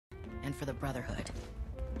and for the Brotherhood.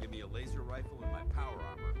 Give me a laser rifle and my power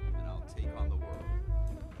armor, and I'll take on the world.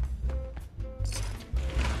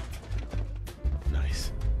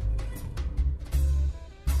 Nice.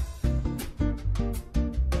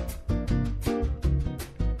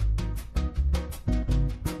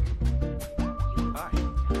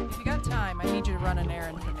 If you got time, I need you to run an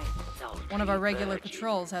errand for me. One of our regular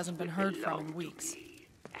patrols hasn't been heard from in weeks.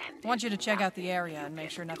 I want you to check out the area and make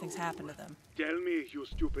sure nothing's happened to them. Tell me, you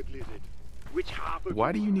stupid lizard. Which half of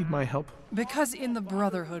Why do you need my help? Because in the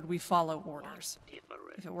Brotherhood, we follow orders.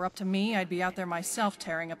 If it were up to me, I'd be out there myself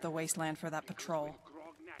tearing up the Wasteland for that patrol.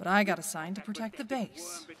 But I got assigned to protect the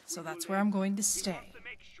base, so that's where I'm going to stay.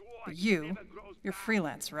 But you're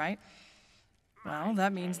freelance, right? Well,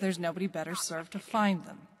 that means there's nobody better served to find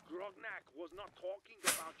them.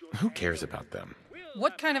 Who cares about them?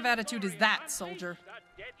 What kind of attitude is that, soldier?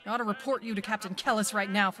 I ought to report you to Captain Kellis right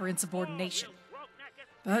now for insubordination.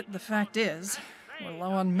 But the fact is, we're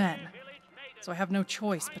low on men, so I have no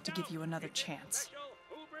choice but to give you another chance.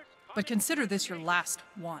 But consider this your last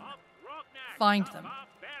one. Find them,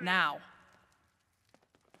 now.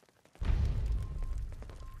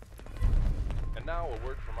 And now a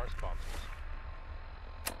word from our sponsors.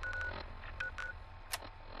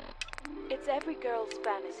 It's every girl's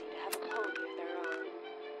fantasy to have a pony of their own.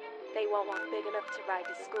 They want one big enough to ride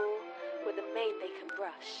to school, with a maid they can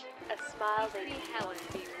brush, a smile they can Helen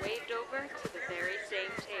being waved over to the very same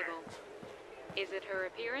table. Is it her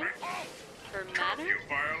appearance? Her manner?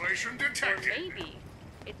 Violation Or detected. maybe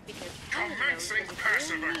it's because Helen knows Commencing that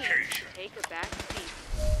passive it's really needs occasion. to take a back seat.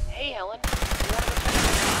 Hey, Helen.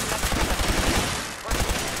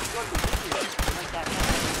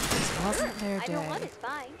 Wasn't their I know one day. is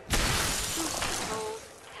fine. Truth be told,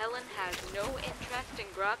 Helen has no interest in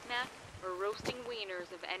grognak or roasting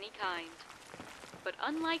wieners of any kind. But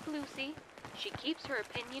unlike Lucy, she keeps her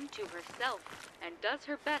opinion to herself and does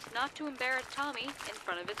her best not to embarrass Tommy in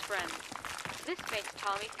front of his friends. This makes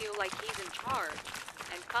Tommy feel like he's in charge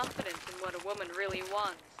and confident in what a woman really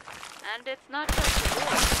wants. And it's not just the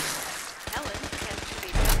boys. Helen tends to be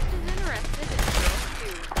just as interested in girls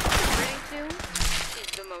too. Pretty soon,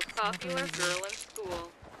 she's the most popular girl in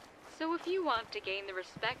school. So if you want to gain the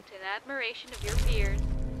respect and admiration of your peers,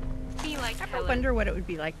 be like Ever Helen. wonder what it would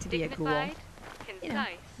be like to be a ghoul? Dignified, concise, You know,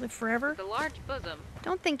 live forever? with a large bosom.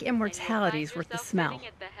 Don't think and you'll immortality's find worth the yourself smell. sitting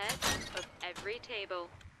at the head of every table.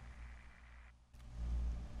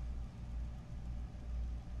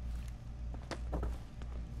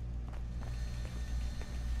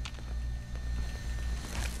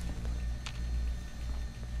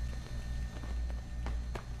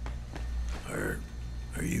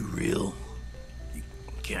 Are you real? You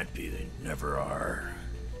can't be, they never are.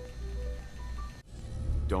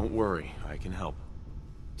 Don't worry, I can help.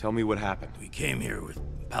 Tell me what happened. We came here with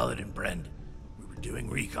Paladin Brend. We were doing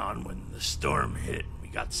recon when the storm hit and we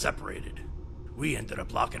got separated. We ended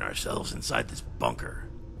up locking ourselves inside this bunker.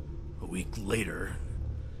 A week later,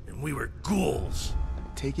 and we were ghouls.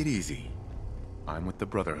 Take it easy. I'm with the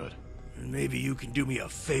Brotherhood. And maybe you can do me a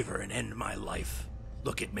favor and end my life.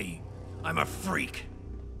 Look at me. I'm a freak.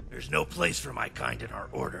 There's no place for my kind in our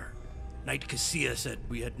order. Knight Cassia said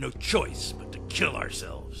we had no choice but to kill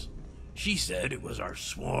ourselves. She said it was our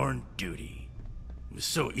sworn duty. It was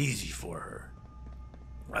so easy for her.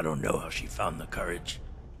 I don't know how she found the courage,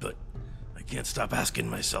 but I can't stop asking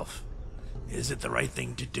myself, is it the right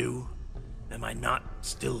thing to do? Am I not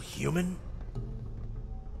still human?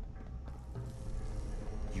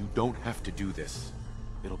 You don't have to do this.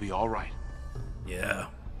 It'll be all right. Yeah.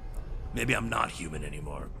 Maybe I'm not human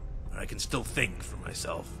anymore. I can still think for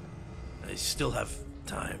myself. I still have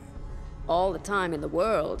time. All the time in the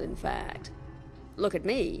world, in fact. Look at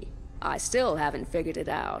me. I still haven't figured it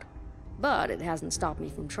out. But it hasn't stopped me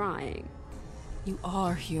from trying. You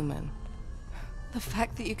are human. The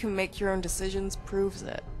fact that you can make your own decisions proves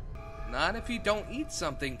it. Not if you don't eat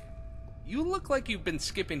something. You look like you've been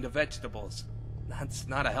skipping the vegetables. That's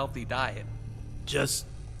not a healthy diet. Just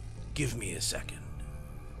give me a second.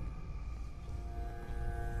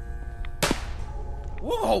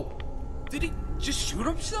 Whoa! Did he just shoot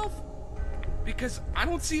himself? Because I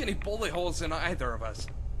don't see any bullet holes in either of us.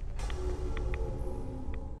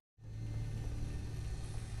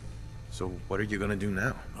 So what are you gonna do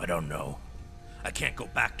now? I don't know. I can't go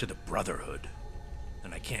back to the Brotherhood.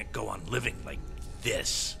 And I can't go on living like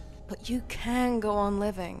this. But you can go on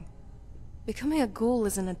living. Becoming a ghoul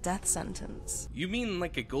isn't a death sentence. You mean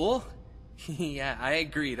like a ghoul? Yeah, I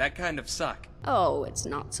agree. That kind of suck. Oh, it's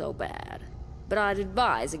not so bad. But I'd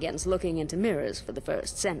advise against looking into mirrors for the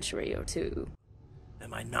first century or two.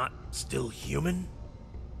 Am I not still human?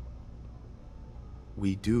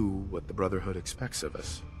 We do what the Brotherhood expects of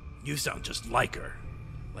us. You sound just like her.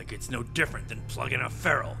 Like it's no different than plugging a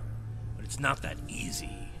feral. But it's not that easy.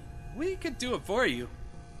 We could do it for you.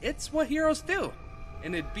 It's what heroes do.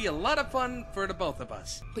 And it'd be a lot of fun for the both of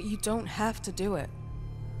us. But you don't have to do it.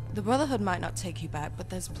 The Brotherhood might not take you back, but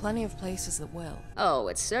there's plenty of places that will. Oh,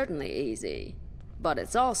 it's certainly easy. But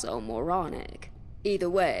it's also moronic. Either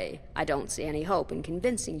way, I don't see any hope in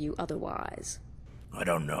convincing you otherwise. I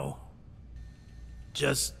don't know.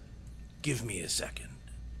 Just give me a second.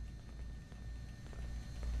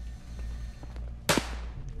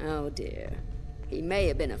 Oh dear. He may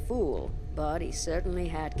have been a fool, but he certainly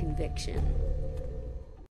had conviction.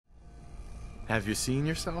 Have you seen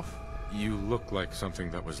yourself? You look like something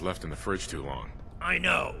that was left in the fridge too long. I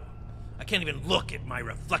know. I can't even look at my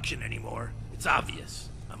reflection anymore. It's obvious.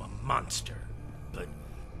 I'm a monster. But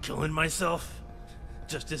killing myself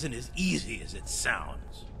just isn't as easy as it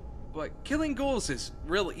sounds. But killing ghouls is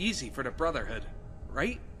real easy for the Brotherhood,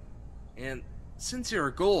 right? And since you're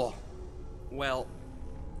a ghoul, well,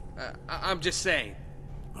 I'm just saying.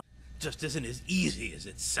 Just isn't as easy as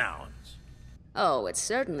it sounds. Oh, it's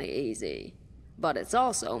certainly easy. But it's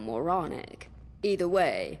also moronic. Either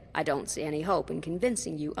way, I don't see any hope in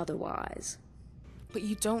convincing you otherwise. But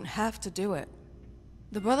you don't have to do it.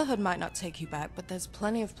 The Brotherhood might not take you back, but there's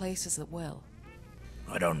plenty of places that will.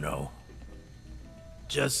 I don't know.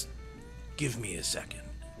 Just give me a second.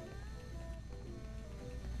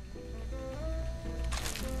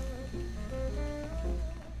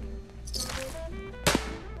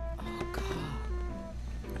 Oh, God.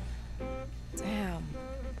 Damn.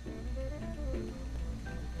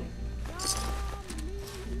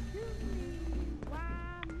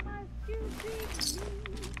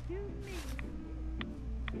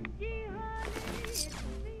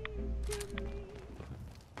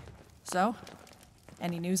 So,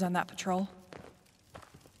 any news on that patrol?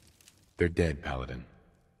 They're dead, Paladin.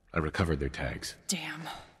 I recovered their tags. Damn.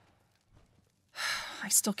 I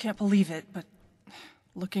still can't believe it, but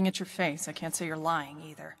looking at your face, I can't say you're lying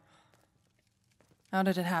either. How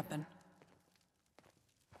did it happen?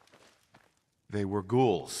 They were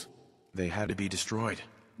ghouls. They had to be destroyed.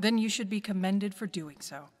 Then you should be commended for doing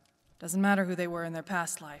so. Doesn't matter who they were in their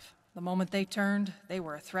past life. The moment they turned, they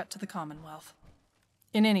were a threat to the Commonwealth.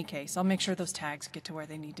 In any case, I'll make sure those tags get to where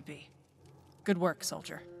they need to be. Good work,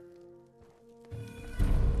 soldier.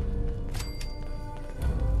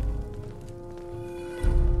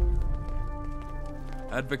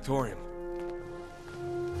 Ad Victoriam.